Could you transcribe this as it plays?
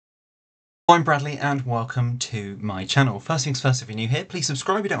I'm Bradley and welcome to my channel. First things first, if you're new here, please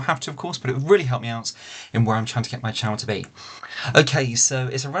subscribe. You don't have to, of course, but it would really help me out in where I'm trying to get my channel to be. Okay, so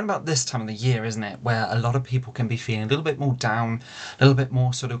it's around about this time of the year, isn't it, where a lot of people can be feeling a little bit more down, a little bit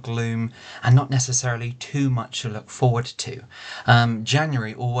more sort of gloom, and not necessarily too much to look forward to.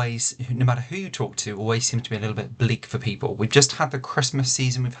 January always, no matter who you talk to, always seems to be a little bit bleak for people. We've just had the Christmas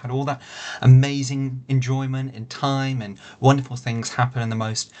season, we've had all that amazing enjoyment and time and wonderful things happen in the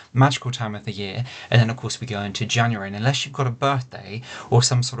most magical time of the year, and then of course we go into January, and unless you've got a birthday or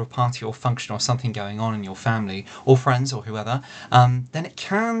some sort of party or function or something going on in your family or friends or whoever, then it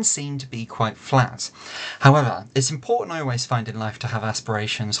can seem to be quite flat. However, it's important, I always find, in life to have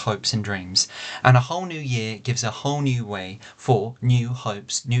aspirations, hopes and dreams, and a whole new year gives a whole new way for new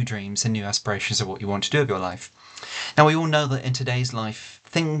hopes, new dreams and new aspirations of what you want to do with your life. Now, we all know that in today's life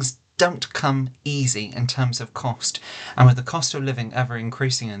things don't come easy in terms of cost, and with the cost of living ever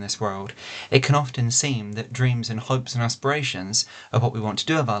increasing in this world, it can often seem that dreams and hopes and aspirations of what we want to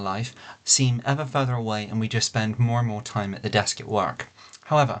do with our life seem ever further away, and we just spend more and more time at the desk at work.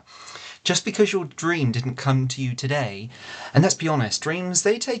 However, just because your dream didn't come to you today, and let's be honest, dreams,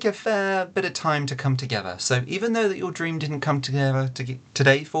 they take a fair bit of time to come together. So even though that your dream didn't come together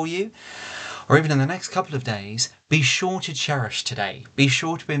today for you, or even in the next couple of days, be sure to cherish today. Be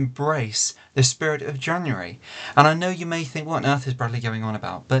sure to embrace the spirit of January. And I know you may think, what on earth is Bradley going on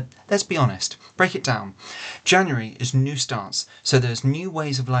about? But let's be honest, break it down. January is new starts, so there's new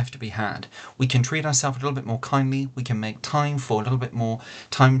ways of life to be had. We can treat ourselves a little bit more kindly. We can make time for a little bit more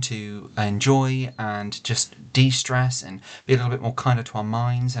time to enjoy and just de-stress and be a little bit more kinder to our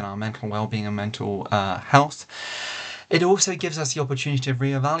minds and our mental well-being and mental health. It also gives us the opportunity to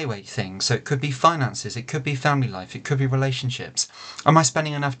reevaluate things. So it could be finances, it could be family life, it could be relationships. Am I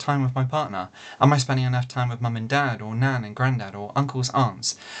spending enough time with my partner? Am I spending enough time with mum and dad, or nan and granddad, or uncles,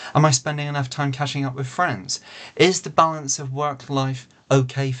 aunts? Am I spending enough time catching up with friends? Is the balance of work life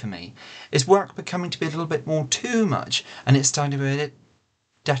okay for me? Is work becoming to be a little bit more too much, and it's starting to be a bit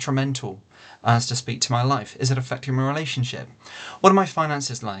detrimental as to speak to my life? Is it affecting my relationship? What are my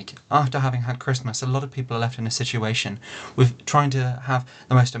finances like? After having had Christmas, a lot of people are left in a situation with trying to have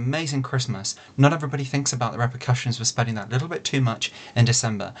the most amazing Christmas. Not everybody thinks about the repercussions of spending that little bit too much in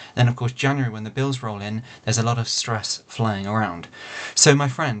December. Then of course January, when the bills roll in, there's a lot of stress flying around. So my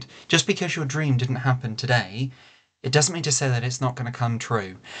friend, just because your dream didn't happen today, it doesn't mean to say that it's not going to come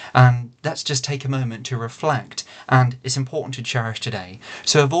true. And let's just take a moment to reflect, and it's important to cherish today.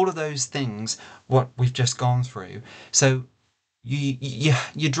 So of all of those things, what we've just gone through, so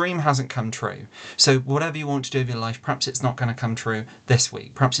your dream hasn't come true. So whatever you want to do with your life, perhaps it's not going to come true this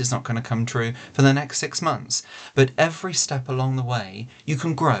week. Perhaps it's not going to come true for the next 6 months. But every step along the way, you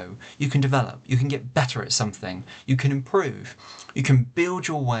can grow, you can develop, you can get better at something, you can improve. You can build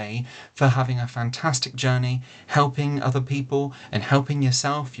your way for having a fantastic journey, helping other people and helping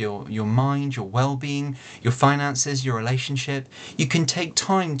yourself, your mind, your well-being, your finances, your relationship. You can take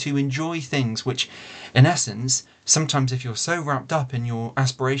time to enjoy things which, in essence, sometimes if you're so wrapped up in your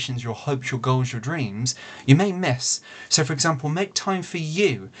aspirations, your hopes, your goals, your dreams, you may miss. So for example, make time for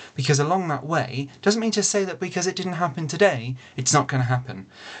you, because along that way, doesn't mean to say that because it didn't happen today, it's not going to happen.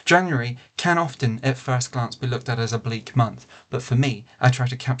 January can often, at first glance, be looked at as a bleak month, but for me, I try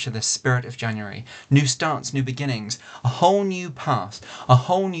to capture the spirit of January. New starts, new beginnings, a whole new path, a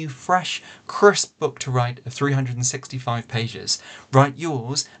whole new fresh, crisp book to write of 365 pages. Write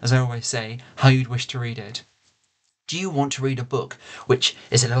yours, as I always say, how you'd wish to read it. Do you want to read a book which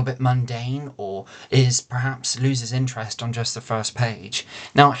is a little bit mundane, or is perhaps loses interest on just the first page?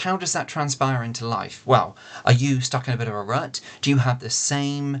 Now, how does that transpire into life? Well, are you stuck in a bit of a rut? Do you have the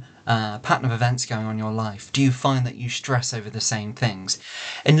same pattern of events going on in your life? Do you find that you stress over the same things?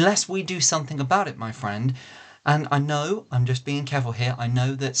 Unless we do something about it, my friend, and I know, I'm just being careful here, I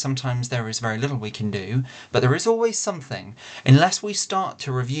know that sometimes there is very little we can do, but there is always something. Unless we start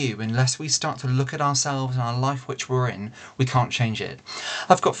to review, unless we start to look at ourselves and our life which we're in, we can't change it.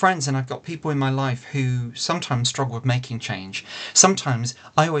 I've got friends and I've got people in my life who sometimes struggle with making change. Sometimes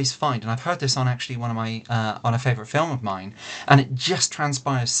I always find, and I've heard this on actually one of my, on a favourite film of mine, and it just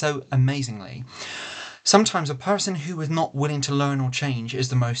transpires so amazingly. Sometimes a person who is not willing to learn or change is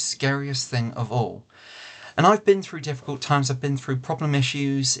the most scariest thing of all. And I've been through difficult times, I've been through problem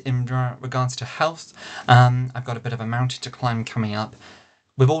issues in regards to health. I've got a bit of a mountain to climb coming up.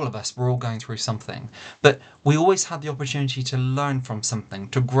 with all of us, we're all going through something, but we always have the opportunity to learn from something,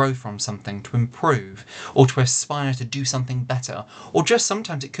 to grow from something, to improve, or to aspire to do something better, or just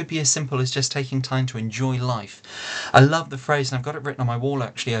sometimes it could be as simple as just taking time to enjoy life. I love the phrase, and I've got it written on my wall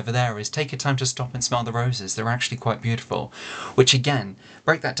actually over there, is take a time to stop and smell the roses. They're actually quite beautiful. Which again,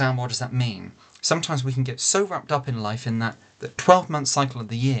 break that down, what does that mean? Sometimes we can get so wrapped up in life in that the 12-month cycle of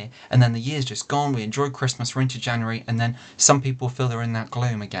the year, and then the year's just gone, we enjoy Christmas, we're into January, and then some people feel they're in that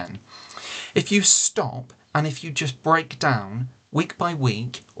gloom again. If you stop and if you just break down week by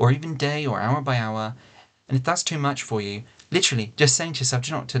week, or even day or hour by hour, and if that's too much for you, literally just saying to yourself, do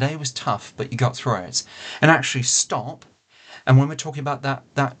you know what, today was tough, but you got through it, and actually stop. And when we're talking about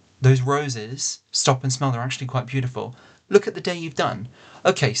those roses, stop and smell, they're actually quite beautiful. Look at the day you've done.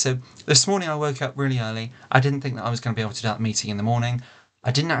 Okay, so this morning I woke up really early. I didn't think that I was going to be able to do that meeting in the morning.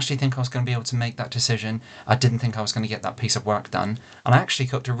 I didn't actually think I was going to be able to make that decision. I didn't think I was going to get that piece of work done. And I actually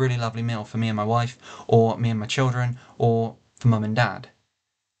cooked a really lovely meal for me and my wife, or me and my children, or for mum and dad.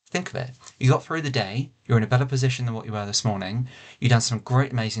 Think of it. You got through the day, you're in a better position than what you were this morning, you done some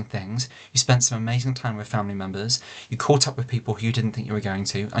great amazing things, you spent some amazing time with family members, you caught up with people who you didn't think you were going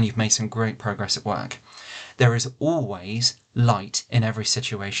to, and you've made some great progress at work. There is always light in every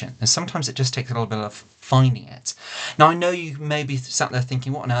situation, and sometimes it just takes a little bit of finding it. Now, I know you may be sat there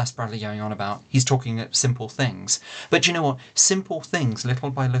thinking, what on earth is Bradley going on about? He's talking about simple things. But you know what? Simple things,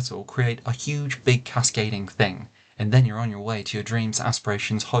 little by little, create a huge, big, cascading thing. And then you're on your way to your dreams,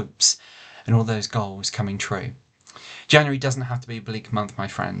 aspirations, hopes, and all those goals coming true. January doesn't have to be a bleak month, my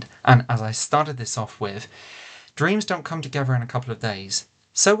friend. And as I started this off with, dreams don't come together in a couple of days.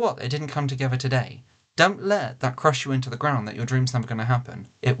 So what? They didn't come together today. Don't let that crush you into the ground that your dream's never going to happen.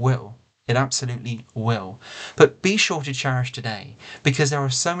 It will. It absolutely will. But be sure to cherish today, because there are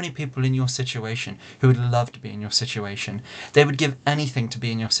so many people in your situation who would love to be in your situation. They would give anything to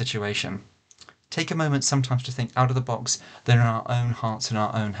be in your situation. Take a moment sometimes to think out of the box, then in our own hearts and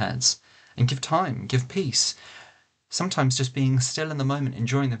our own heads. And give time, give peace. Sometimes just being still in the moment,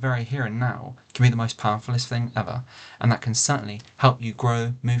 enjoying the very here and now, can be the most powerfulest thing ever. And that can certainly help you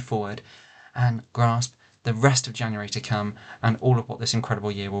grow, move forward, and grasp the rest of January to come and all of what this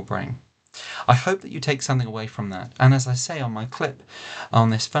incredible year will bring. I hope that you take something away from that. And as I say on my clip, on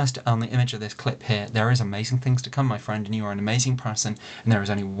the image of this clip here, there is amazing things to come, my friend, and you are an amazing person, and there is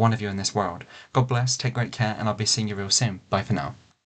only one of you in this world. God bless, take great care, and I'll be seeing you real soon. Bye for now.